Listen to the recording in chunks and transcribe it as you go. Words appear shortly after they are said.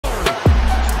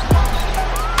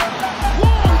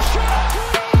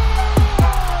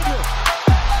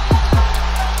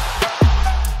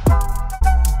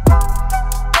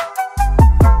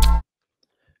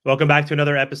Welcome back to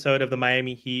another episode of the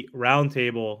Miami Heat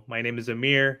Roundtable. My name is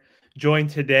Amir, joined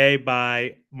today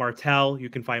by Martel. You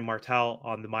can find Martel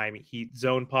on the Miami Heat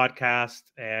Zone podcast,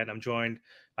 and I'm joined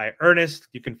by Ernest.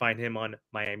 You can find him on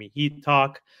Miami Heat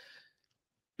Talk.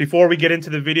 Before we get into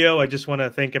the video, I just want to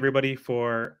thank everybody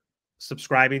for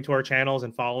subscribing to our channels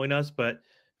and following us. But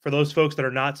for those folks that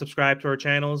are not subscribed to our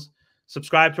channels,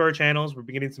 subscribe to our channels. We're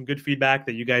getting some good feedback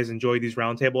that you guys enjoy these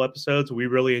roundtable episodes. We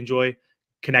really enjoy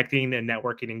connecting and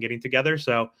networking and getting together.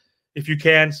 So if you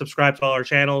can, subscribe to all our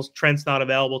channels. Trent's not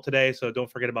available today, so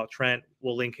don't forget about Trent.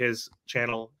 We'll link his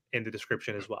channel in the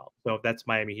description as well. So that's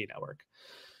Miami Heat Network.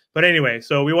 But anyway,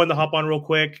 so we wanted to hop on real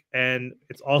quick, and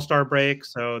it's All-Star break,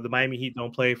 so the Miami Heat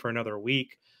don't play for another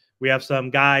week. We have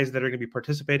some guys that are going to be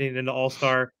participating in the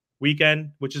All-Star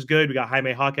weekend, which is good. We got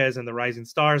Jaime Jaquez in the Rising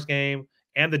Stars game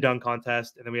and the dunk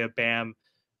contest, and then we have Bam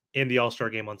in the All-Star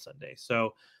game on Sunday.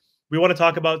 So we want to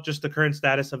talk about just the current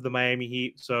status of the Miami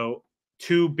Heat. So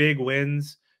 2 big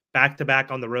wins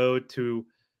back-to-back on the road to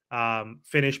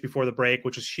finish before the break,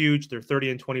 which is huge. They're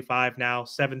 30-25 now,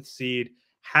 7th seed,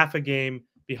 half a game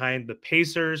behind the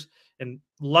Pacers. And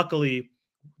luckily,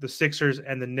 the Sixers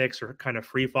and the Knicks are kind of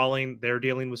free-falling. They're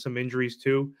dealing with some injuries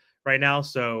too right now.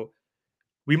 So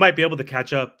we might be able to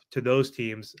catch up to those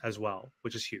teams as well,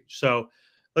 which is huge. So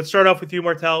let's start off with you,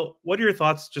 Martel. What are your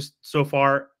thoughts just so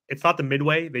far? It's not the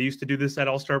midway. They used to do this at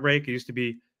All-Star break. It used to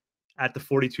be at the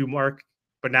 42 mark,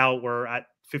 but now we're at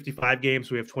 55 games.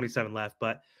 So we have 27 left.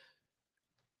 But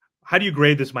how do you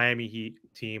grade this Miami Heat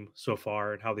team so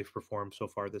far and how they've performed so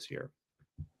far this year?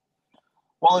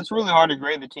 Well, it's really hard to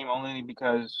grade the team only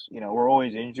because, we're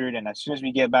always injured. And as soon as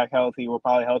we get back healthy, we're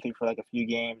probably healthy for like a few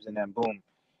games and then boom,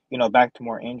 back to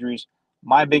more injuries.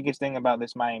 My biggest thing about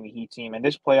this Miami Heat team, and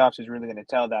this playoffs is really going to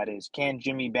tell that, is can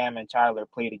Jimmy, Bam, and Tyler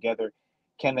play together?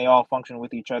 Can they all function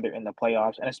with each other in the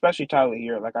playoffs? And especially Tyler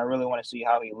here. Like, I really want to see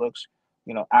how he looks,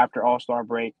 after All-Star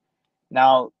break.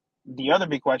 Now, the other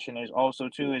big question is also,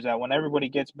 too, is that when everybody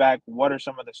gets back, what are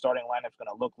some of the starting lineups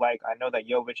going to look like? I know that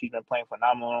Jovic, he's been playing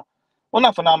phenomenal. Well,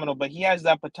 not phenomenal, but he has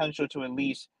that potential to at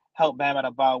least help Bam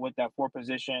Adebayo with that 4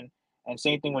 position. And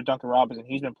same thing with Duncan Robinson.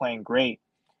 He's been playing great.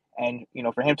 And,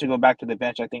 for him to go back to the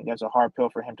bench, I think that's a hard pill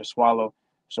for him to swallow.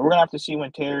 So we're going to have to see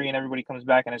when Terry and everybody comes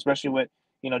back, and especially with,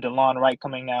 Delon Wright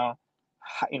coming now,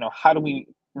 how do we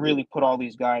really put all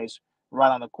these guys right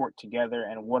on the court together,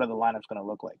 and what are the lineups going to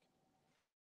look like?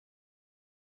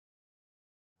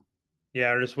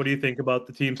 Yeah, Ernest, what do you think about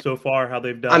the team so far, how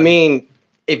they've done? I mean,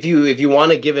 if you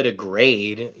want to give it a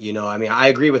grade, I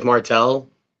agree with Martel.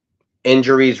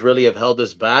 Injuries really have held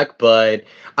us back, but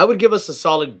I would give us a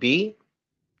solid B.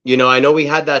 I know we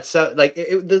had that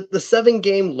the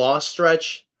 7-game loss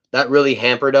stretch that really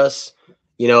hampered us.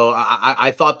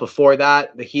 I thought before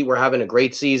that the Heat were having a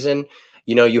great season.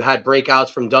 You had breakouts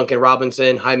from Duncan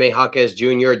Robinson, Jaime Jaquez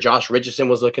Jr., Josh Richardson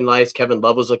was looking nice, Kevin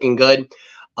Love was looking good.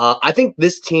 I think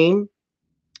this team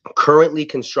currently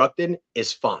constructed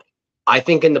is fine. I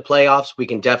think in the playoffs we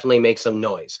can definitely make some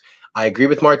noise. I agree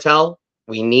with Martel.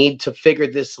 We need to figure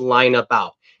this lineup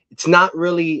out. It's not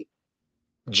really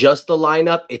just the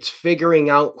lineup, it's figuring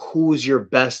out who's your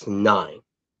best 9.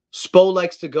 Spo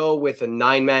likes to go with a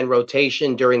 9-man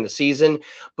rotation during the season,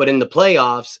 but in the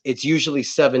playoffs, it's usually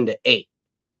 7 to 8.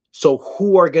 So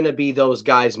who are going to be those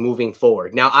guys moving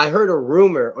forward? Now, I heard a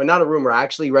rumor, or not a rumor, I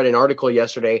actually read an article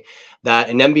yesterday that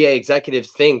an NBA executive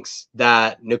thinks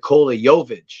that Nikola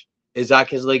Jovic is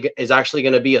actually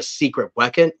going to be a secret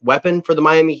weapon for the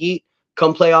Miami Heat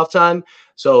come playoff time.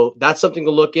 So that's something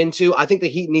to look into. I think the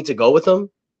Heat need to go with him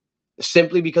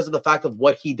simply because of the fact of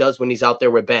what he does when he's out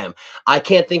there with Bam. I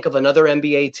can't think of another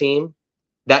NBA team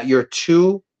that your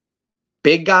 2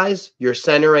 big guys, your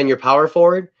center and your power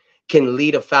forward, can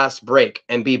lead a fast break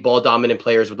and be ball dominant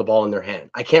players with the ball in their hand.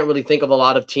 I can't really think of a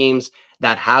lot of teams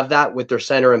that have that with their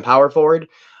center and power forward.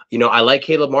 I like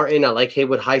Caleb Martin, I like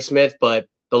Haywood Highsmith, but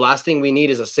the last thing we need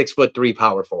is a 6'3"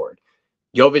 power forward.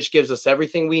 Jovic gives us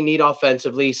everything we need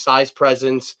offensively, size,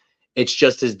 presence. It's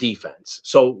just his defense.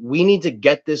 So we need to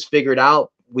get this figured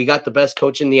out. We got the best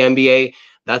coach in the NBA.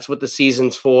 That's what the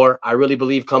season's for. I really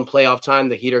believe come playoff time,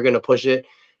 the Heat are going to push it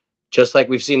just like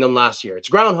we've seen them last year. It's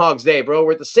Groundhog's Day, bro.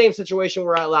 We're at the same situation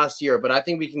we're at last year, but I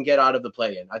think we can get out of the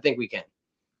play-in. I think we can.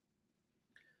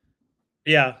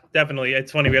 Yeah, definitely.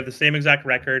 It's funny. We have the same exact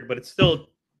record, but it's still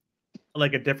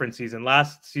like a different season.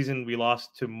 Last season, we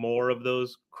lost to more of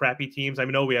those crappy teams. I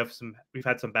know we've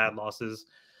had some bad losses,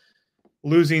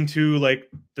 losing to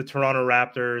like the Toronto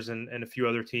Raptors and a few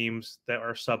other teams that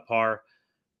are subpar.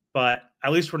 But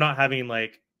at least we're not having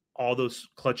like all those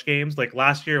clutch games. Like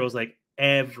last year, it was like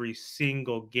every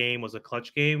single game was a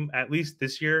clutch game. At least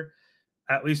this year,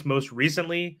 at least most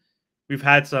recently, we've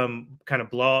had some kind of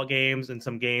blowout games and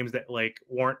some games that like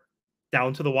weren't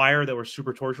down to the wire that were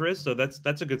super torturous. So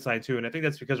that's a good sign too. And I think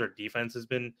that's because our defense has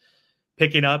been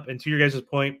picking up. And to your guys'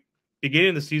 point, beginning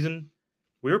of the season,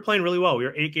 we were playing really well. We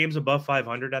were 8 games above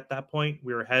 500 at that point.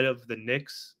 We were ahead of the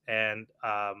Knicks and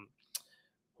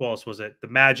who else was it? The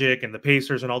Magic and the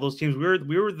Pacers and all those teams.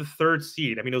 We were the 3rd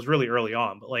seed. I mean, it was really early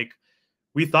on, but like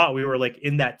we thought we were like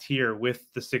in that tier with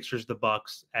the Sixers, the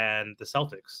Bucks, and the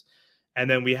Celtics. And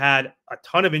then we had a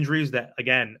ton of injuries that,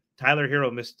 again, Tyler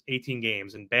Hero missed 18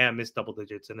 games and Bam missed double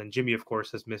digits. And then Jimmy, of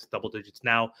course, has missed double digits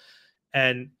now.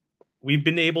 And we've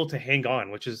been able to hang on,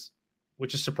 which is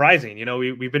surprising. You know,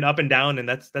 we've been up and down, and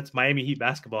that's Miami Heat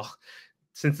basketball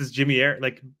since this Jimmy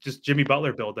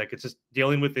Butler build. Like, it's just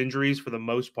dealing with injuries for the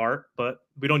most part, but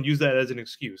we don't use that as an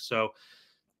excuse. So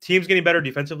team's getting better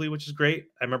defensively, which is great.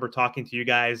 I remember talking to you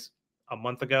guys a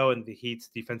month ago, and the Heat's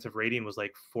defensive rating was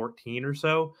like 14 or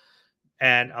so.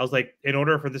 And I was like, in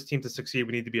order for this team to succeed,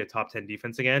 we need to be a top 10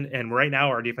 defense again. And right now,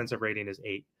 our defensive rating is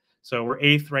 8. So we're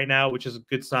 8th right now, which is a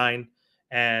good sign.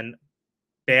 And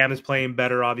Bam is playing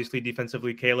better, obviously,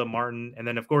 defensively, Caleb Martin. And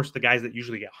then, of course, the guys that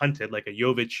usually get hunted, like a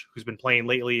Jovic, who's been playing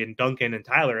lately, and Duncan and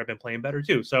Tyler have been playing better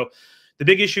too. So the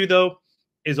big issue, though,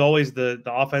 is always the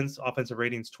offense. Offensive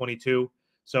rating's 22.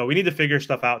 So we need to figure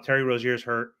stuff out. Terry Rozier's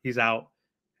hurt. He's out.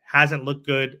 Hasn't looked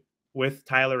good with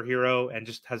Tyler Hero and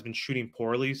just has been shooting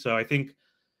poorly. So I think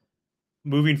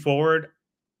moving forward,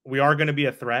 we are going to be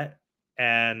a threat.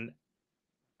 And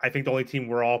I think the only team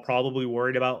we're all probably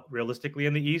worried about realistically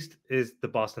in the East is the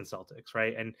Boston Celtics,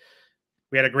 right? And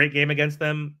we had a great game against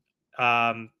them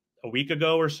a week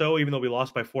ago or so, even though we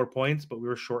lost by 4 points, but we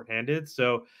were shorthanded.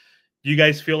 So do you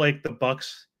guys feel like the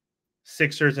Bucks,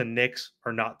 Sixers, and Knicks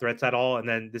are not threats at all? And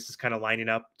then this is kind of lining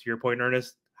up to your point,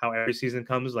 Ernest, how every season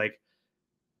comes, like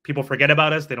people forget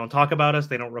about us. They don't talk about us.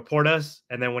 They don't report us.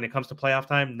 And then when it comes to playoff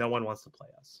time, no one wants to play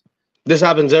us. This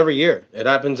happens every year. It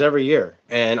happens every year.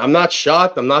 And I'm not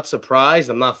shocked. I'm not surprised.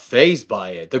 I'm not fazed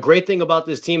by it. The great thing about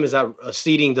this team is that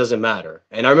seeding doesn't matter.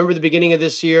 And I remember the beginning of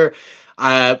this year,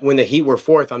 when the Heat were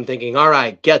 4th, I'm thinking, all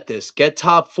right, get this. Get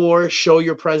top 4. Show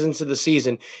your presence of the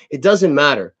season. It doesn't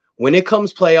matter. When it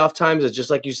comes playoff times, it's just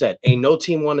like you said, ain't no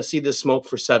team want to see the smoke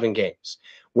for 7 games.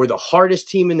 We're the hardest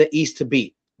team in the East to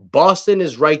beat. Boston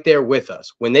is right there with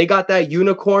us. When they got that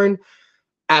unicorn,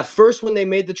 at first when they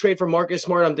made the trade for Marcus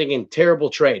Smart, I'm thinking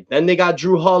terrible trade. Then they got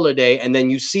Drew Holiday, and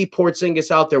then you see Porzingis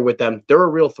out there with them. They're a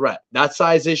real threat. That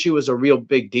size issue is a real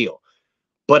big deal.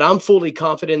 But I'm fully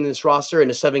confident in this roster in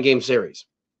a 7-game series.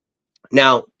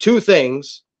 Now, 2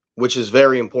 things, which is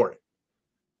very important.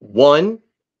 1,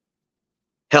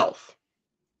 health.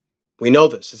 We know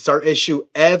this. It's our issue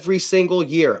every single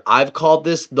year. I've called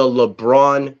this the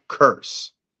LeBron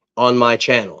curse on my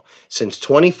channel. Since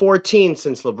 2014,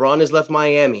 since LeBron has left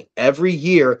Miami, every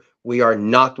year we are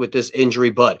knocked with this injury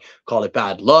bug. Call it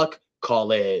bad luck,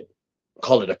 call it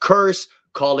a curse,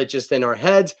 call it just in our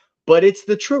heads, but it's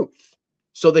the truth.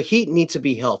 So the Heat need to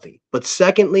be healthy. But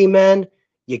secondly, man,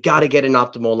 you got to get an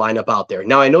optimal lineup out there.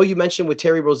 Now, I know you mentioned with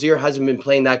Terry Rozier hasn't been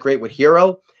playing that great with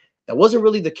Hero. That wasn't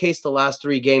really the case the last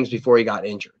 3 games before he got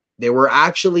injured. They were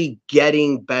actually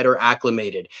getting better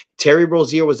acclimated. Terry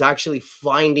Rozier was actually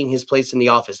finding his place in the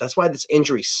office. That's why this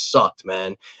injury sucked,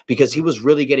 man, because he was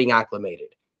really getting acclimated.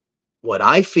 What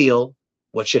I feel,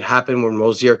 what should happen when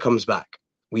Rozier comes back,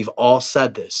 we've all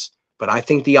said this, but I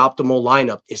think the optimal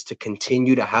lineup is to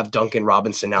continue to have Duncan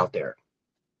Robinson out there.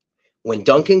 When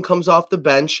Duncan comes off the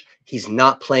bench, he's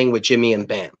not playing with Jimmy and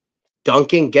Bam.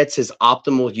 Duncan gets his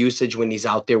optimal usage when he's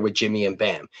out there with Jimmy and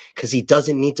Bam because he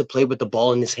doesn't need to play with the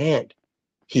ball in his hand.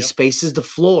 He spaces the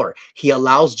floor. He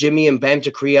allows Jimmy and Bam to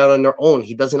create on their own.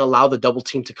 He doesn't allow the double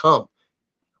team to come.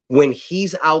 When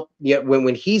he's out,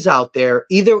 when he's out there,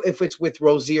 either if it's with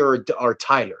Rozier or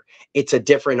Tyler, it's a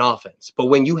different offense. But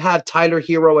when you have Tyler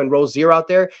Hero and Rozier out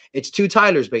there, it's 2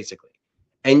 Tylers basically.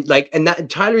 And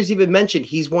Tyler's even mentioned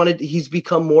he's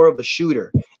become more of a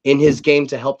shooter in his game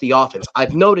to help the offense.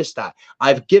 I've noticed that.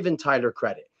 I've given Tyler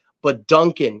credit, but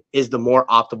Duncan is the more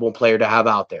optimal player to have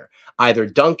out there. Either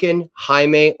Duncan,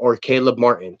 Jaime, or Caleb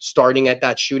Martin starting at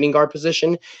that shooting guard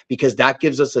position, because that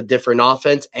gives us a different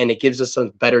offense and it gives us a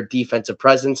better defensive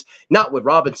presence. Not with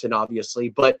Robinson, obviously,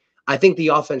 but I think the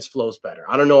offense flows better.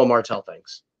 I don't know what Martel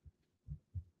thinks.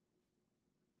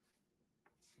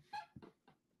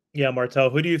 Yeah, Martel,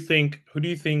 who do you think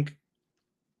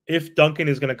if Duncan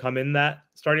is going to come in that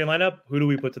starting lineup, who do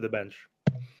we put to the bench?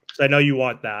 Because I know you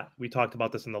want that. We talked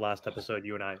about this in the last episode,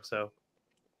 you and I. So,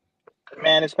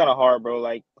 man, it's kind of hard, bro.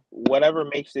 Like, whatever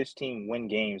makes this team win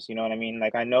games, you know what I mean?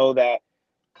 Like, I know that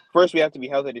first we have to be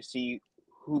healthy to see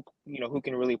who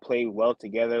can really play well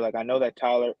together. Like, I know that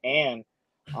Tyler and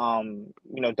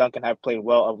Duncan have played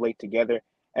well of late together,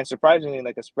 and surprisingly,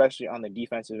 like especially on the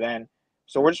defensive end.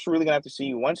 So we're just really gonna have to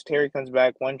see once Terry comes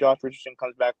back, when Josh Richardson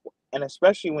comes back, and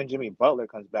especially when Jimmy Butler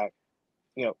comes back.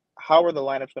 How are the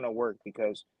lineups gonna work?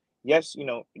 Because yes,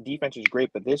 defense is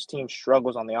great, but this team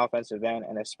struggles on the offensive end,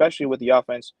 and especially with the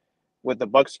offense, with the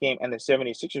Bucks game and the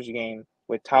 76ers game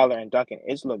with Tyler and Duncan,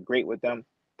 it's looked great with them.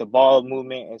 The ball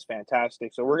movement is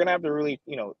fantastic. So we're gonna have to really,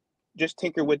 just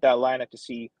tinker with that lineup to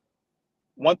see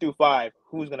 1 through 5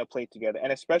 who's gonna play together,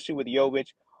 and especially with Jovic,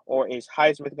 or is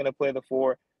Highsmith gonna play the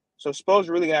 4? So Spo's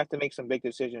really gonna have to make some big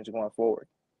decisions going forward.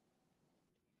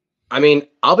 I mean,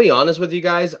 I'll be honest with you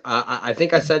guys. I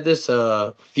think I said this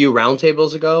a few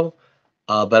roundtables ago,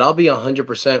 but I'll be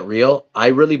 100% real. I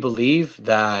really believe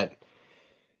that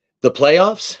the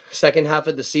playoffs, second half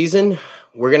of the season,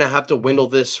 we're going to have to dwindle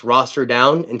this roster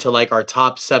down into like our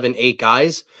top 7, 8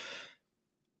 guys.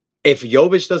 If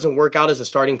Jovic doesn't work out as a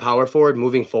starting power forward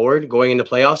moving forward, going into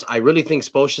playoffs, I really think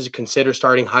Spo should consider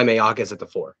starting Jaime Jaquez at the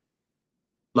 4.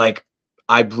 Like,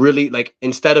 I really, like,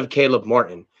 instead of Caleb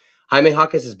Martin. Jaime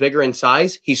Jaquez is bigger in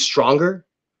size. He's stronger.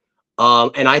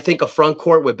 And I think a front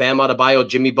court with Bam Adebayo,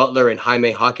 Jimmy Butler, and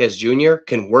Jaime Jaquez Jr.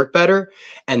 can work better.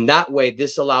 And that way,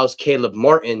 this allows Caleb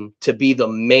Martin to be the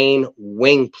main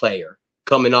wing player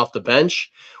coming off the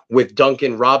bench with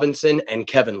Duncan Robinson and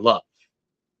Kevin Love.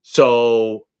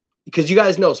 So, because you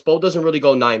guys know, Spo doesn't really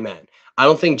go 9-man.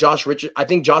 I think Josh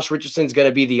Richardson's going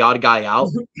to be the odd guy out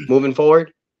moving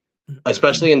forward,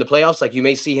 especially in the playoffs. Like, you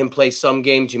may see him play some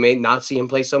games, you may not see him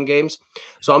play some games.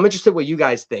 So I'm interested what you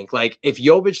guys think. Like, if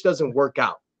Jovic doesn't work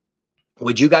out,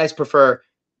 would you guys prefer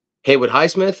Haywood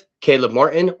Highsmith, Caleb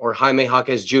Martin, or Jaime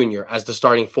Jaquez Jr. as the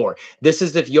starting 4? This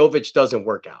is if Jovic doesn't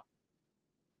work out.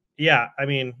 Yeah, I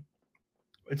mean,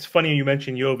 it's funny you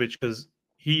mentioned Jovic because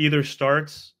he either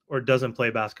starts or doesn't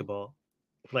play basketball.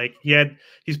 Like,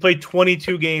 he's played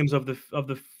 22 games of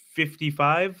the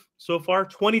 55 so far,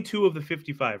 22 of the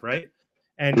 55, right?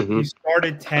 And he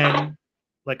started 10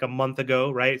 like a month ago,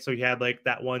 right? So he had like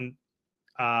that one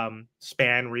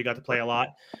span where he got to play a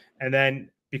lot, and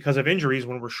then because of injuries,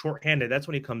 when we're shorthanded, that's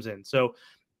when he comes in. So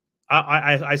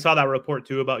I saw that report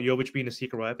too about Jovic being a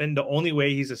secret weapon. The only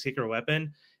way he's a secret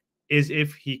weapon is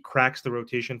if he cracks the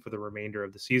rotation for the remainder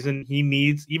of the season. He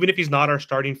needs, even if he's not our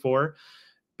starting 4,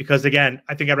 because again,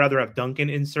 I think I'd rather have Duncan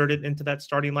inserted into that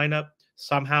starting lineup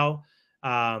somehow,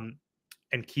 and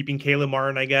keeping Caleb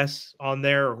Martin, I guess, on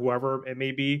there, or whoever it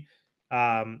may be.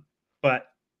 But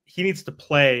he needs to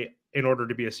play in order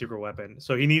to be a secret weapon.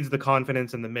 So he needs the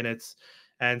confidence and the minutes.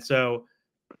 And so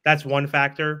that's one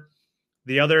factor.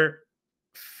 The other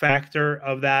factor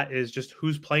of that is just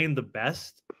who's playing the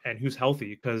best and who's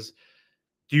healthy. Because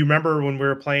do you remember when we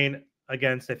were playing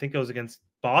against, I think it was against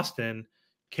Boston,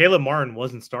 Caleb Martin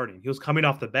wasn't starting. He was coming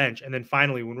off the bench. And then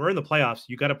finally, when we're in the playoffs,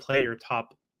 you got to play your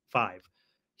top 5.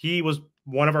 He was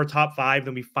one of our top 5.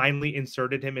 Then we finally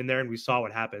inserted him in there and we saw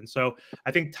what happened. So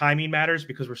I think timing matters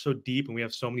because we're so deep and we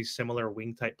have so many similar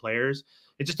wing type players.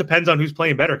 It just depends on who's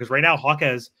playing better. Because right now,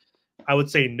 Jaquez, I would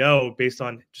say no, based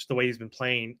on just the way he's been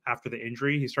playing after the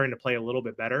injury. He's starting to play a little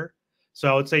bit better.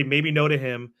 So I would say maybe no to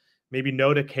him, maybe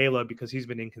no to Caleb because he's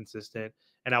been inconsistent.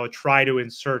 And I would try to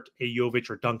insert a Jovic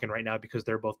or Duncan right now because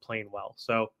they're both playing well.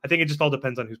 So I think it just all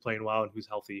depends on who's playing well and who's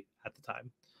healthy at the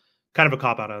time. Kind of a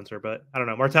cop-out answer, but I don't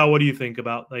know. Martel, what do you think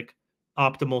about like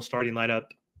optimal starting lineup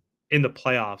in the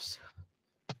playoffs?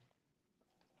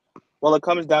 Well, it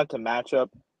comes down to matchup,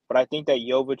 but I think that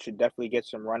Jovic should definitely get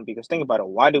some run because think about it.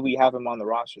 Why do we have him on the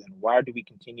roster then? Why do we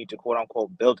continue to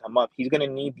quote-unquote build him up? He's going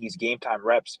to need these game-time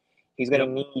reps. He's going to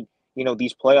need,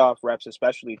 these playoff reps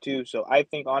especially too. So I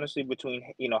think honestly between,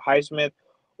 Highsmith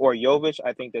or Jovic,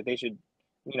 I think that they should,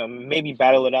 maybe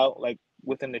battle it out like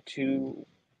within the 2,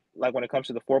 like when it comes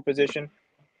to the 4 position.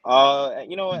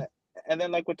 And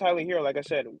then like with Tyler Hero, like I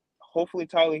said, hopefully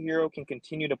Tyler Hero can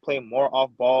continue to play more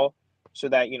off ball so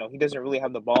that, he doesn't really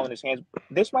have the ball in his hands.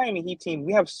 This Miami Heat team,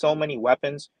 we have so many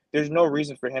weapons. There's no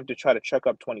reason for him to try to chuck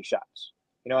up 20 shots.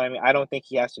 You know what I mean? I don't think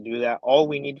he has to do that. All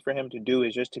we need for him to do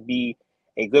is just to be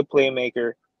a good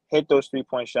playmaker, hit those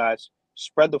 3-point shots,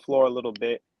 spread the floor a little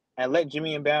bit, and let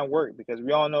Jimmy and Bam work because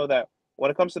we all know that when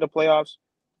it comes to the playoffs,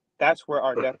 that's where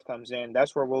our depth comes in.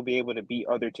 That's where we'll be able to beat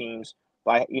other teams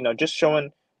by, just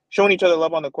showing each other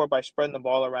love on the court by spreading the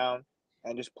ball around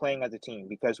and just playing as a team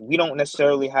because we don't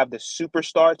necessarily have the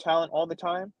superstar talent all the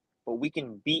time, but we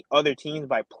can beat other teams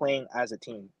by playing as a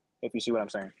team, if you see what I'm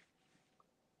saying.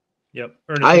 Yep.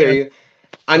 I hear you.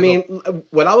 I mean,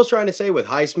 what I was trying to say with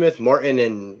Highsmith, Martin,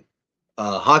 and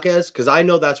Jaquez, because I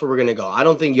know that's where we're going to go. I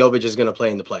don't think Jovic is going to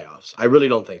play in the playoffs. I really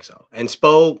don't think so. And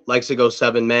Spo likes to go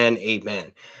 7-man,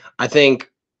 8-man. I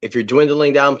think if you're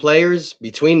dwindling down players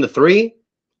between the three,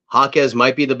 Jaquez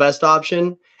might be the best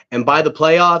option. And by the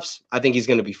playoffs, I think he's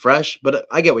going to be fresh. But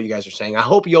I get what you guys are saying. I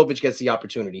hope Jovic gets the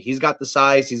opportunity. He's got the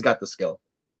size. He's got the skill.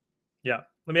 Yeah.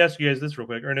 Let me ask you guys this real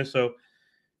quick, Ernest. So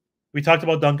we talked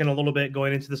about Duncan a little bit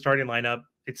going into the starting lineup.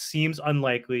 It seems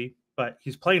unlikely, but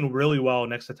he's playing really well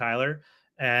next to Tyler.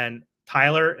 And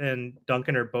Tyler and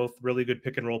Duncan are both really good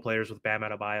pick and roll players with Bam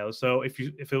Adebayo. So if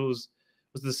it was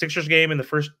the Sixers game in the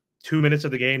first 2 minutes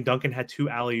of the game, Duncan had 2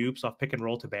 alley-oops off pick and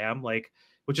roll to Bam,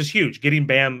 which is huge, getting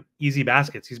Bam easy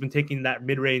baskets. He's been taking that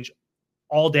mid-range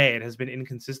all day and has been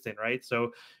inconsistent, right?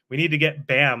 So we need to get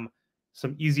Bam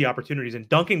some easy opportunities, and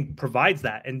Duncan provides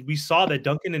that. And we saw that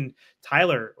Duncan and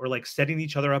Tyler were like setting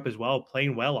each other up as well,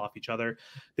 playing well off each other.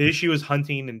 The issue is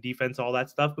hunting and defense, all that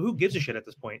stuff, but who gives a shit at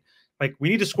this point? Like, we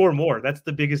need to score more. That's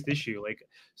the biggest issue.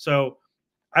 So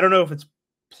I don't know if it's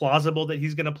plausible that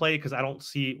he's going to play, because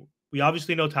we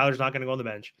obviously know Tyler's not going to go on the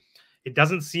bench. It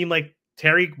doesn't seem like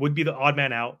Terry would be the odd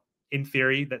man out in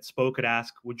theory, that Spo could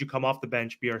ask, would you come off the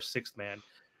bench, be our sixth man?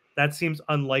 That seems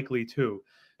unlikely too.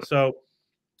 So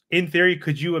in theory,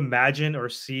 could you imagine or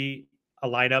see a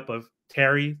lineup of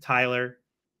Terry, Tyler,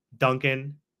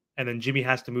 Duncan, and then Jimmy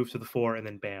has to move to the 4 and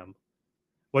then Bam?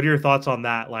 What are your thoughts on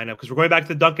that lineup? Because we're going back to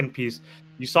the Duncan piece.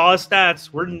 You saw his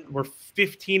stats. We're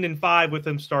 15-5 with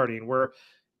him starting. We're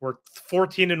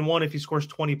 14-1 if he scores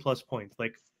 20 plus points.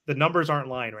 Like, the numbers aren't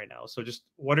lying right now. So just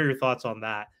what are your thoughts on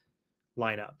that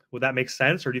lineup? Would that make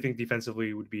sense, or do you think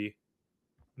defensively would be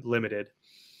limited?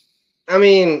 I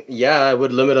mean, yeah, it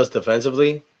would limit us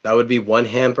defensively. That would be one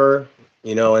hamper,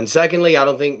 And secondly, I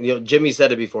don't think, Jimmy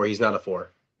said it before, he's not a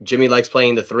 4. Jimmy likes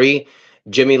playing the 3.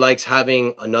 Jimmy likes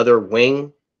having another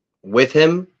wing with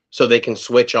him so they can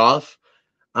switch off.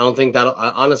 I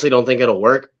honestly don't think it'll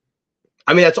work.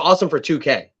 I mean, that's awesome for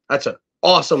 2K. That's an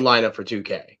awesome lineup for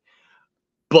 2K.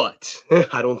 But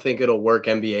I don't think it'll work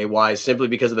NBA-wise simply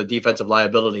because of the defensive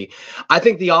liability. I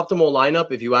think the optimal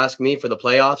lineup, if you ask me, for the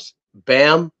playoffs,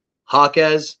 Bam,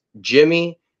 Jaquez,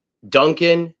 Jimmy,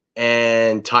 Duncan,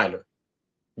 and Tyler,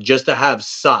 just to have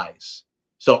size.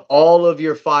 So all of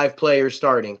your 5 players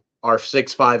starting are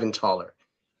 6'5" and taller.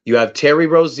 You have Terry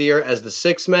Rozier as the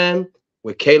 6th man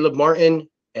with Caleb Martin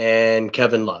and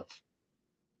Kevin Love.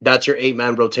 That's your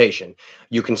 8-man rotation.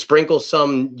 You can sprinkle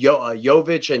some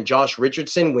Jovic and Josh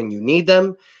Richardson when you need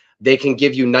them. They can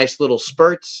give you nice little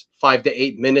spurts, 5 to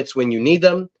 8 minutes when you need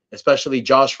them, especially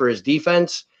Josh for his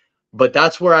defense. But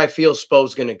that's where I feel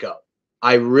Spo's going to go.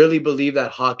 I really believe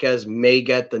that Jaquez may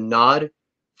get the nod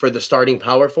for the starting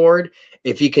power forward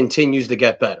if he continues to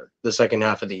get better the second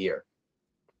half of the year.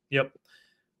 Yep.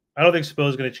 I don't think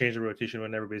Spo's going to change the rotation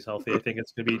when everybody's healthy. I think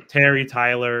it's going to be Terry,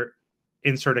 Tyler,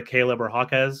 insert a Caleb or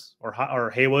Jaquez or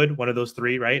Haywood, one of those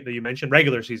 3, right, that you mentioned,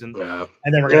 regular season. Yeah.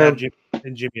 And then we're going to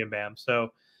have Jimmy and Bam. So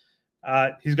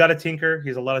he's got a tinker. He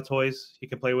has a lot of toys he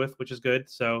can play with, which is good.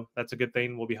 So that's a good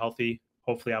thing. We'll be healthy,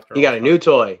 hopefully, after. He got a new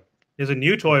toy. He has a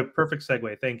new toy. Perfect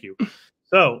segue. Thank you.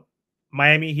 So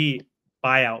Miami Heat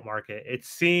buyout market. It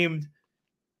seemed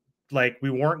like we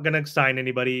weren't going to sign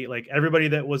anybody. Like, everybody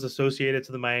that was associated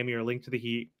to the Miami or linked to the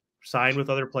Heat signed with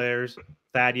other players.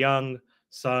 Thad Young,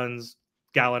 Suns,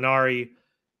 Gallinari,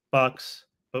 Bucks.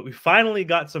 But we finally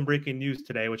got some breaking news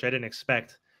today, which I didn't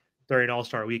expect during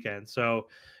All-Star weekend. So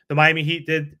the Miami Heat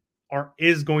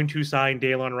is going to sign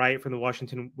Delon Wright from the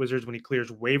Washington Wizards when he clears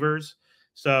waivers.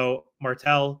 So,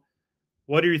 Martel,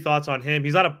 what are your thoughts on him?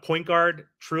 He's not a point guard.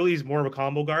 Truly, he's more of a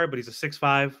combo guard, but he's a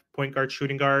 6'5" point guard,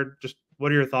 shooting guard. Just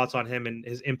what are your thoughts on him and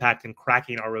his impact in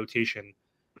cracking our rotation?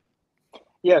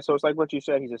 Yeah, so it's like what you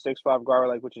said. He's a 6'5"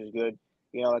 guard, which is good.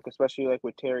 Especially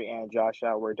with Terry and Josh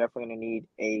out, we're definitely going to need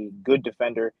a good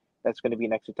defender that's going to be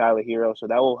next to Tyler Hero. So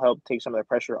that will help take some of the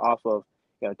pressure off of,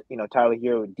 Tyler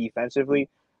Hero defensively.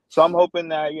 So I'm hoping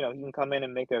that, he can come in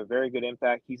and make a very good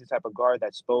impact. He's the type of guard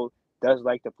that Spo does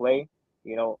like to play.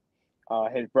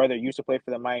 His brother used to play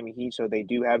for the Miami Heat, so they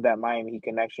do have that Miami Heat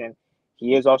connection.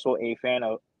 He is also a fan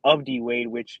of D-Wade,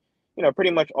 which,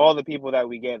 pretty much all the people that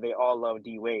we get, they all love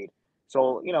D-Wade.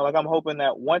 So, I'm hoping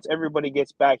that once everybody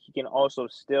gets back, he can also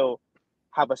still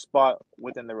have a spot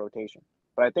within the rotation.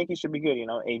 But I think he should be good,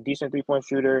 a decent 3-point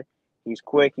shooter. He's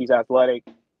quick. He's athletic.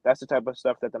 That's the type of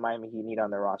stuff that the Miami Heat need on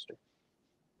their roster.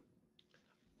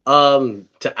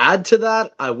 To add to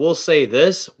that, I will say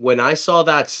this. When I saw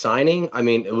that signing, I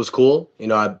mean, it was cool.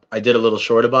 I did a little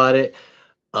short about it.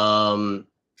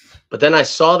 But then I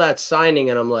saw that signing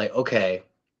and I'm like, okay,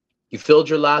 you filled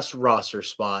your last roster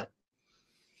spot.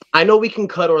 I know we can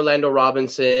cut Orlando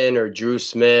Robinson or Drew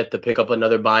Smith to pick up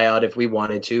another buyout if we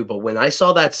wanted to, but when I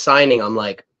saw that signing, I'm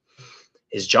like,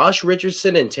 is Josh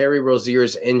Richardson and Terry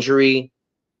Rozier's injury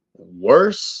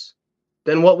worse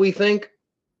than what we think,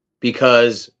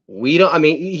 because we don't. I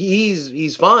mean,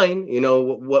 he's fine. You know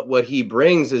what he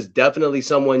brings is definitely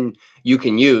someone you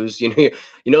can use. You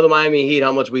know the Miami Heat,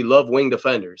 how much we love wing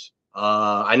defenders.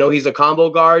 I know he's a combo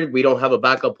guard. We don't have a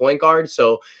backup point guard,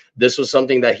 so this was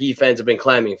something that Heat fans have been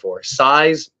clamoring for: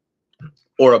 size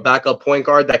or a backup point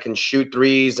guard that can shoot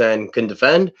threes and can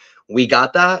defend. We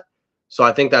got that. So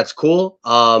I think that's cool.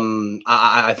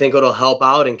 I think it'll help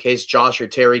out in case Josh or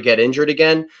Terry get injured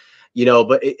again,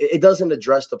 but it doesn't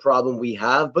address the problem we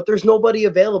have, but there's nobody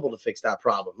available to fix that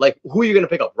problem. Like, who are you going to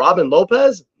pick up? Robin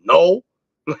Lopez? No.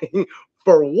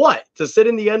 For what? To sit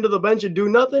in the end of the bench and do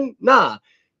nothing? Nah.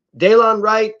 Delon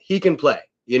Wright, he can play,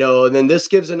 and then this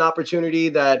gives an opportunity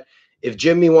that if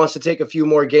Jimmy wants to take a few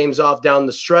more games off down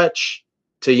the stretch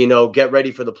to, get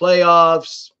ready for the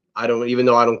playoffs, even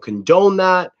though I don't condone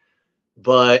that,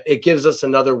 but it gives us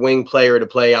another wing player to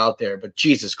play out there. But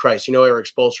Jesus Christ, Eric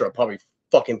Spoelstra probably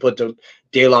fucking put the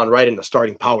Delon Wright in the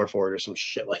starting power forward or some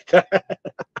shit like that.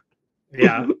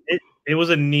 Yeah, it was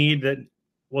a need that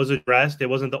was addressed. It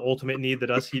wasn't the ultimate need that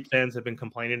us Heat fans have been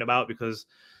complaining about, because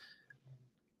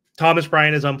Thomas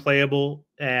Bryant is unplayable,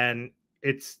 and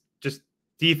it's just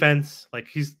defense. Like,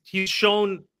 he's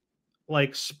shown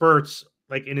like spurts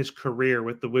like in his career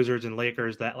with the Wizards and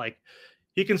Lakers that like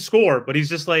he can score, but he's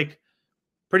just like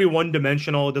pretty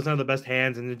one-dimensional, doesn't have the best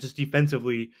hands, and just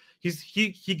defensively,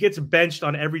 he gets benched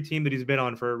on every team that he's been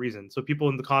on for a reason. So people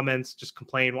in the comments just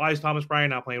complain, why is Thomas Bryant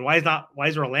not playing? Why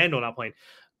is Orlando not playing?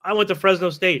 I went to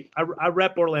Fresno State. I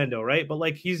rep Orlando, right? But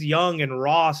like, he's young and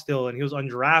raw still, and he was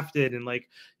undrafted, and like,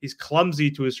 he's clumsy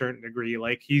to a certain degree.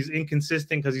 Like, he's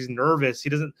inconsistent because he's nervous. He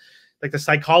doesn't like, the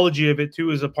psychology of it too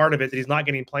is a part of it, that he's not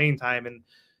getting playing time. And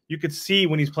you could see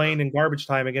when he's playing in garbage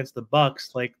time against the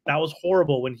Bucks, like, that was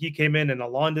horrible when he came in and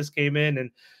Alondas came in and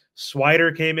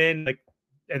Swider came in, like,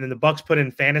 and then the Bucks put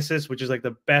in Thanasis, which is like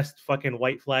the best fucking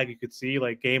white flag you could see.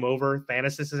 Like, game over.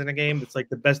 Thanasis is in a game. It's like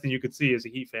the best thing you could see as a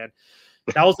Heat fan.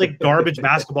 That was like garbage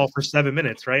basketball for 7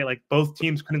 minutes, right? Like, both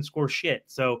teams couldn't score shit.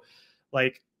 So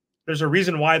like, there's a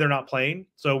reason why they're not playing.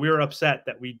 So we were upset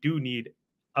that we do need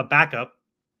a backup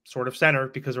sort of center,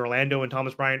 because Orlando and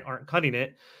Thomas Bryant aren't cutting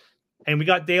it. And we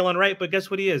got Delon Wright, but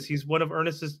guess what he is? He's one of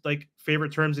Ernest's like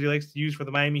favorite terms that he likes to use for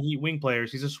the Miami Heat wing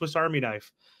players. He's a Swiss Army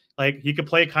knife. Like, he could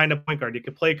play kind of point guard. He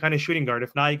could play kind of shooting guard.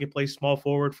 If not, he could play small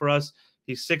forward for us.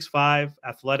 He's 6'5",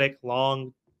 athletic,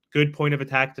 long, good point of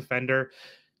attack defender.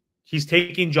 He's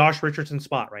taking Josh Richardson's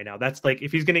spot right now. That's like,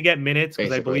 if he's going to get minutes,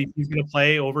 because I believe he's going to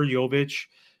play over Jovic.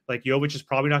 Like, Jovic is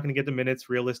probably not going to get the minutes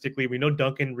realistically. We know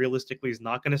Duncan realistically is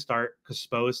not going to start because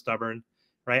Spo is stubborn,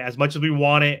 right? As much as we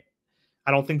want it,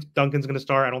 I don't think Duncan's going to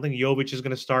start. I don't think Jovic is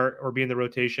going to start or be in the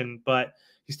rotation, but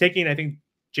he's taking, I think,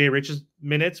 Jay Rich's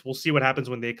minutes. We'll see what happens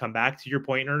when they come back. To your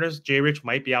point, Ernest, Jay Rich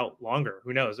might be out longer.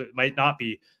 Who knows? It might not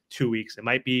be 2 weeks. It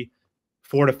might be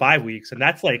 4 to 5 weeks. And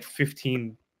that's like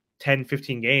 10,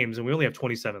 15 games. And we only have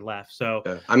 27 left. So,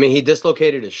 yeah. I mean, he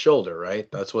dislocated his shoulder,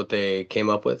 right? That's what they came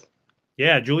up with.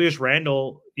 Yeah. Julius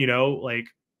Randle, like,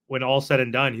 when all said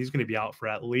and done, he's going to be out for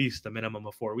at least a minimum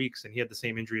of 4 weeks. And he had the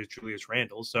same injury as Julius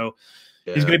Randle. So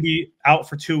he's going to be out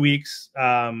for 2 weeks.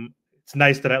 It's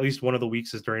nice that at least one of the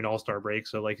weeks is during All-Star break.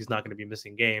 So like, he's not going to be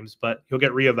missing games, but he'll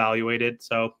get reevaluated.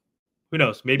 So who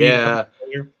knows? Maybe. Yeah.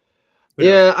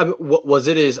 Yeah. I mean, what was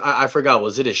it? I forgot.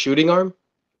 Was it his shooting arm?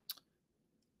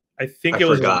 I think it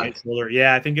was his right shoulder.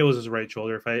 Yeah, I think it was his right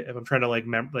shoulder. If I'm trying to like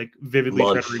vividly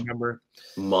try to remember.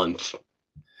 Month.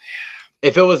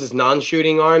 If it was his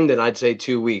non-shooting arm, then I'd say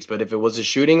 2 weeks. But if it was a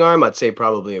shooting arm, I'd say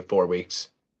probably 4 weeks.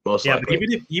 Most likely.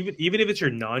 But even if it's your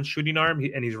non-shooting arm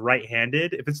and he's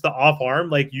right-handed, if it's the off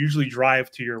arm, like, usually drive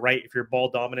to your right. If you're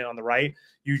ball dominant on the right,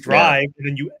 you drive and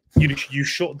then you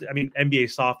should. I mean,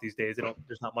 NBA soft these days.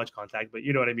 There's not much contact, but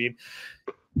you know what I mean.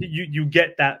 You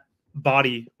get that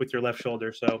body with your left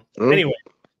shoulder. So anyway,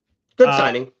 good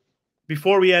signing.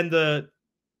 Before we end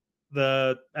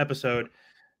the episode,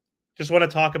 just want to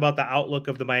talk about the outlook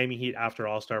of the Miami Heat after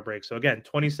All-Star break. So again,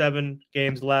 27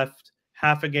 games left,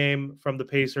 half a game from the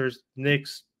Pacers,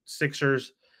 Knicks,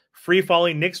 Sixers, free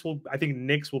falling. I think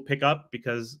Knicks will pick up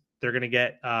because they're going to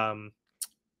get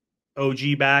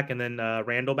OG back and then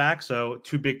Randall back. So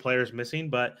 2 big players missing.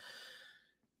 But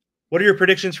what are your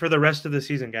predictions for the rest of the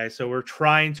season, guys? So we're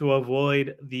trying to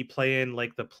avoid the play-in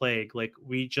like the plague. Like,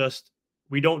 we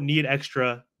don't need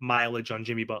extra mileage on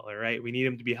Jimmy Butler, right? We need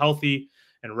him to be healthy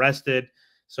and rested.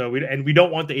 So we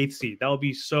don't want the 8th seed. That would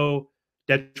be so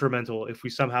detrimental if we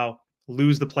somehow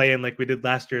lose the play-in like we did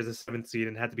last year as a 7th seed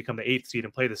and had to become the 8th seed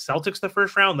and play the Celtics the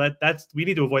first round. We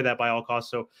need to avoid that by all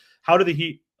costs. So how do the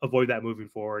Heat avoid that moving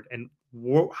forward? And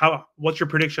what's your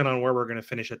prediction on where we're going to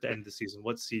finish at the end of the season?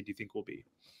 What seed do you think will be?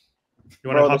 You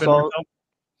want to Bro, hop this in, all Marcel?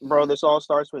 bro, this all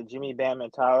starts with Jimmy, Bam,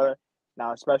 and Tyler.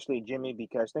 Now, especially Jimmy,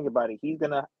 because think about it, he's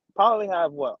gonna probably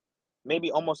have what,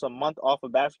 maybe almost a month off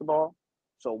of basketball.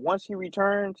 So once he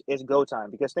returns, it's go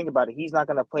time. Because think about it, he's not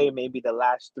gonna play maybe the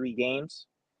last 3 games.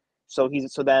 So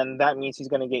then that means he's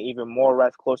gonna get even more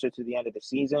rest closer to the end of the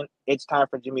season. It's time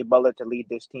for Jimmy Butler to lead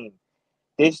this team.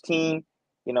 This team,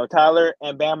 Tyler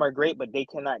and Bam are great, but they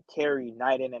cannot carry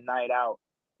night in and night out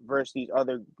versus these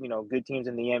other, good teams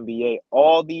in the NBA.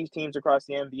 All these teams across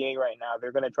the NBA right now,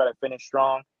 they're going to try to finish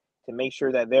strong to make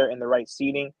sure that they're in the right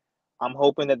seeding. I'm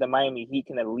hoping that the Miami Heat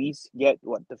can at least get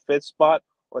the 5th spot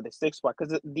or the 6th spot,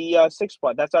 because the 6th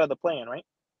spot, that's out of the plan, right?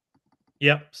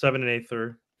 Yep, 7 and 8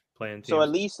 are playing So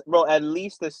teams. at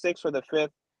least the 6th or the 5th.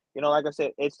 Like I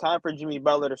said, it's time for Jimmy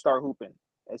Butler to start hooping.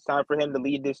 It's time for him to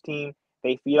lead this team.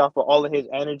 They feed off of all of his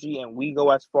energy, and we go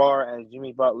as far as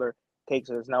Jimmy Butler takes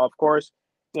us. Now, of course,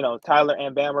 Tyler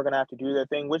and Bam are going to have to do their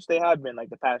thing, which they have been like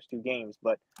the past 2 games.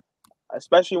 But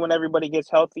especially when everybody gets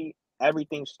healthy,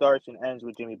 everything starts and ends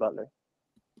with Jimmy Butler.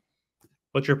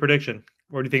 What's your prediction?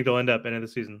 Where do you think they'll end up end of the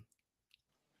season?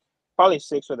 Probably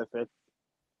 6th or the 5th.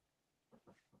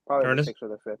 Probably Ernest? the 6th or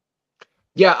the 5th.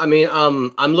 Yeah, I mean,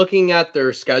 I'm looking at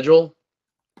their schedule.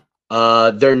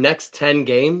 Their next 10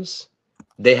 games,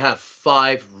 they have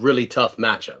 5 really tough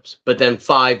matchups, but then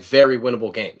 5 very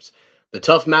winnable games. The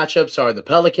tough matchups are the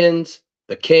Pelicans,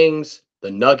 the Kings,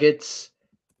 the Nuggets,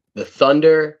 the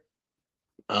Thunder,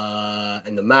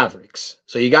 and the Mavericks.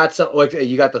 So you got some.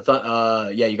 You got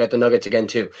you got the Nuggets again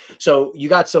too. So you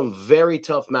got some very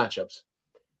tough matchups.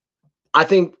 I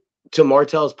think, to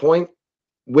Martel's point,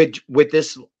 with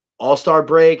this All-Star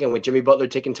break and with Jimmy Butler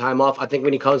taking time off, I think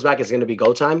when he comes back, it's going to be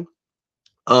go time.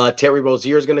 Terry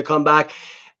Rozier is going to come back.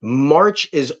 March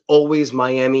is always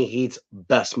Miami Heat's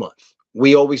best month.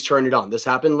 We always turn it on. This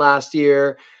happened last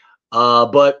year,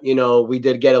 but we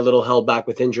did get a little held back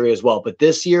with injury as well. But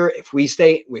this year, if we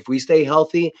stay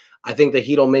healthy, I think the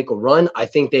Heat will make a run. I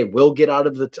think they will get out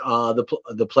of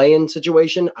the play-in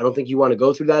situation. I don't think you want to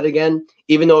go through that again.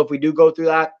 Even though if we do go through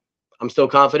that, I'm still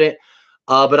confident.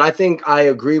 But I think I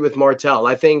agree with Martel.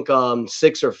 I think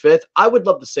 6th or 5th. I would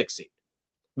love the 6th seed,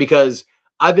 because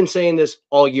I've been saying this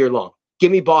all year long.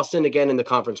 Give me Boston again in the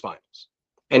conference finals.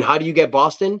 And how do you get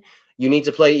Boston? You need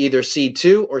to play either seed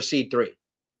 2 or seed 3.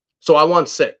 So I want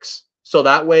 6. So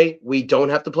that way we don't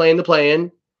have to play in the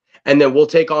play-in. And then we'll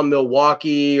take on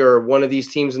Milwaukee or one of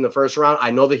these teams in the first round.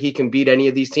 I know that he can beat any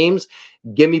of these teams.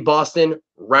 Give me Boston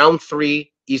round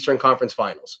 3 Eastern Conference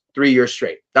Finals, 3 years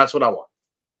straight. That's what I want.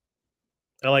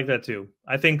 I like that too.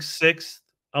 I think 6th.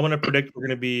 I'm going to predict we're going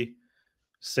to be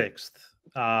 6th.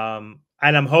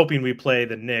 And I'm hoping we play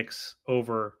the Knicks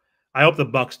over. I hope the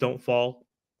Bucks don't fall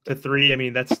to 3. I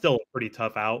mean, that's still a pretty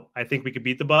tough out. I think we could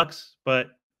beat the Bucks, but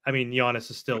I mean,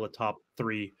 Giannis is still a top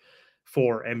 3,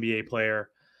 4 NBA player.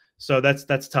 So that's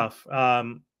tough.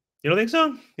 You don't think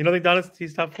so? You don't think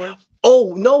he's top 4?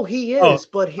 Oh, no, he is.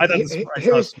 But here's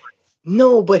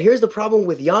the problem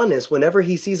with Giannis. Whenever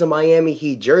he sees a Miami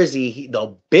Heat jersey,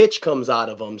 the bitch comes out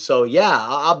of him. So, yeah,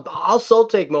 I'll still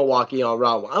take Milwaukee on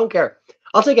round 1. I don't care.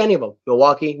 I'll take any of them.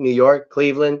 Milwaukee, New York,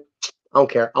 Cleveland. I don't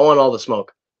care. I want all the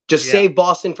smoke. Just save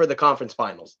Boston for the conference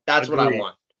finals. That's what I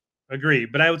want. Agree.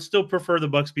 But I would still prefer the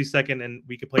Bucks be 2nd, and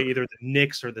we could play either the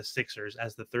Knicks or the Sixers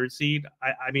as the 3rd seed.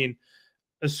 I mean,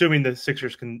 assuming the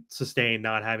Sixers can sustain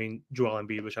not having Joel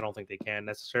Embiid, which I don't think they can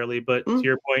necessarily. But to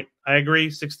your point, I agree.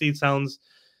 6th seed sounds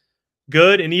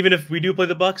good. And even if we do play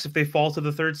the Bucks, if they fall to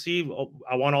the 3rd seed,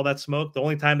 I want all that smoke. The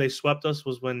only time they swept us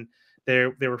was when they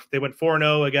went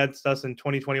 4-0 against us in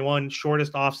 2021,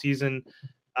 shortest offseason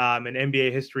in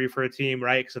NBA history for a team,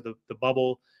 right? Because of the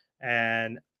bubble.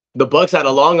 And the Bucks had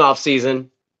a long offseason.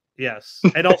 Yes.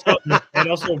 And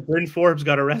also Bryn Forbes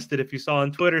got arrested, if you saw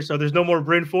on Twitter. So there's no more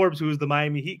Bryn Forbes, who was the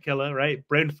Miami Heat killer, right?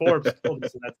 Bryn Forbes killed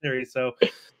us in that series. So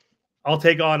I'll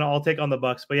take on the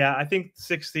Bucks. But yeah, I think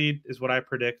 6th seed is what I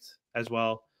predict as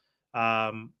well.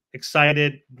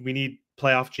 Excited. We need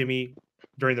playoff Jimmy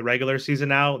during the regular season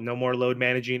now. No more load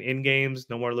managing in games,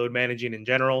 no more load managing in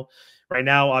general. Right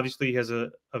now, obviously, he has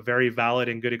a very valid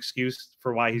and good excuse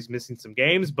for why he's missing some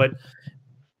games. But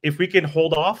if we can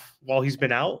hold off while he's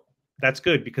been out, that's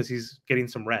good, because he's getting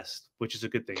some rest, which is a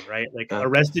good thing, right? Like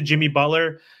arrested Jimmy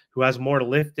Butler, who has more to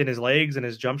lift in his legs and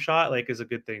his jump shot, like, is a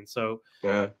good thing. So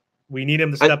we need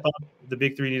him to step up. The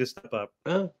big 3 need to step up.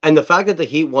 And the fact that the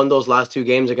Heat won those last 2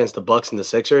 games against the Bucks and the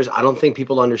Sixers, I don't think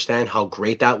people understand how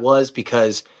great that was,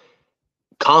 because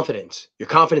your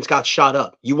confidence got shot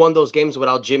up. You won those games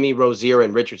without Jimmy, Rozier,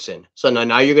 and Richardson. So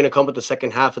now you're going to come with the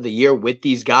second half of the year with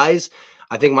these guys.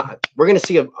 I think we're going to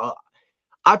see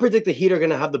I predict the Heat are going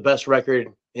to have the best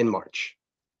record in March.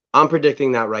 I'm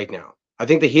predicting that right now. I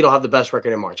think the Heat will have the best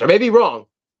record in March. I may be wrong.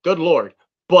 Good Lord.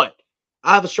 But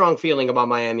I have a strong feeling about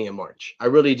Miami in March. I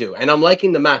really do. And I'm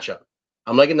liking the matchup.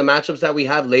 I'm liking the matchups that we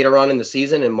have later on in the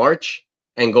season in March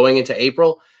and going into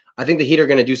April. I think the Heat are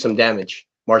going to do some damage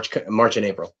March and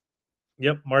April.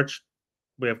 Yep, March.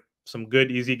 We have some good,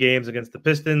 easy games against the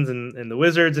Pistons and the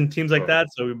Wizards and teams like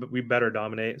that. So we better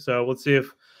dominate. So let's see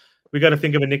if we got to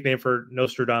think of a nickname for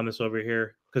Nostradamus over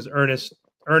here, because Ernest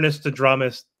to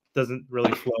Dramus doesn't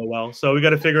really flow well. So we got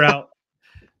to figure out.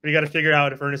 We got to figure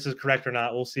out if Ernest is correct or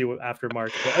not. We'll see after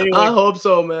March. But anyway, I hope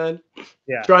so, man.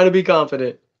 Yeah, trying to be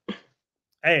confident.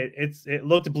 Hey, it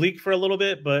looked bleak for a little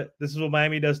bit, but this is what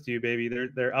Miami does to you, baby.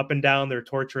 They're up and down. They're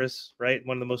torturous, right?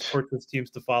 One of the most torturous teams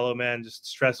to follow, man. Just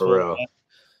stressful.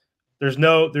 There's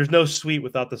no sweet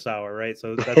without the sour, right?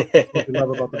 So that's what we love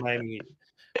about the Miami Heat.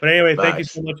 But anyway, thank you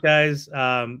so much, guys.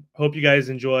 Hope you guys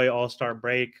enjoy All-Star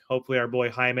break. Hopefully our boy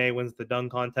Jaime wins the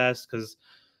dunk contest, because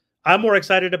I'm more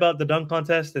excited about the dunk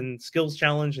contest and skills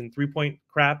challenge and 3-point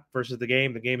crap versus the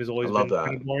game. The game has always been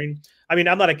kind of boring. I mean,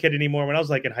 I'm not a kid anymore. When I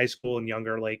was like in high school and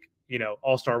younger, like, you know,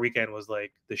 All-Star weekend was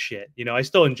like the shit. You know, I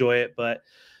still enjoy it, but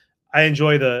I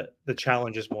enjoy the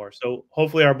challenges more. So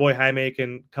hopefully our boy Jaime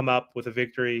can come up with a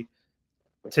victory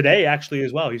today, actually,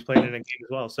 as well. He's playing in a game as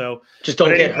well. So just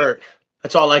don't get hurt.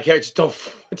 That's all I care. Just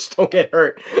don't get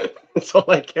hurt. That's all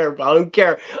I care about. I don't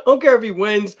care if he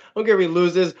wins. I don't care if he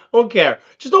loses. I don't care.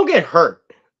 Just don't get hurt.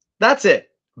 That's it.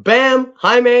 Bam,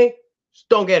 Jaime, just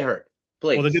don't get hurt,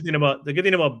 please. Well, the good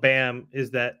thing about Bam is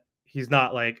that he's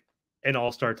not like an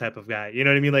all-star type of guy. You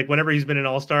know what I mean? Like whenever he's been an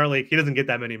all-star, like he doesn't get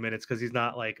that many minutes because he's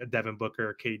not like a Devin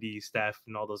Booker, KD, Steph,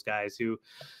 and all those guys who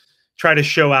try to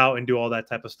show out and do all that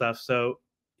type of stuff. So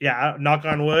yeah, knock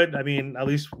on wood. I mean, at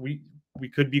least we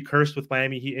could be cursed with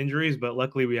Miami Heat injuries, but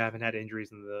luckily we haven't had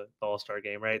injuries in the All-Star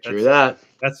game, right? True that.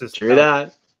 That's just true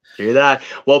that. True that.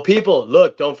 Well, people,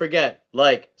 look, don't forget,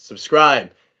 like,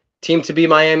 subscribe. Team to be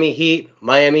Miami Heat,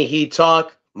 Miami Heat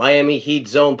Talk, Miami Heat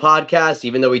Zone podcast.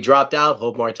 Even though we dropped out,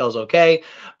 hope Martel's okay.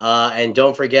 And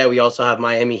don't forget, we also have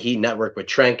Miami Heat Network with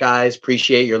Trent, guys.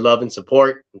 Appreciate your love and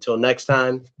support. Until next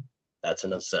time, that's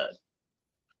enough said.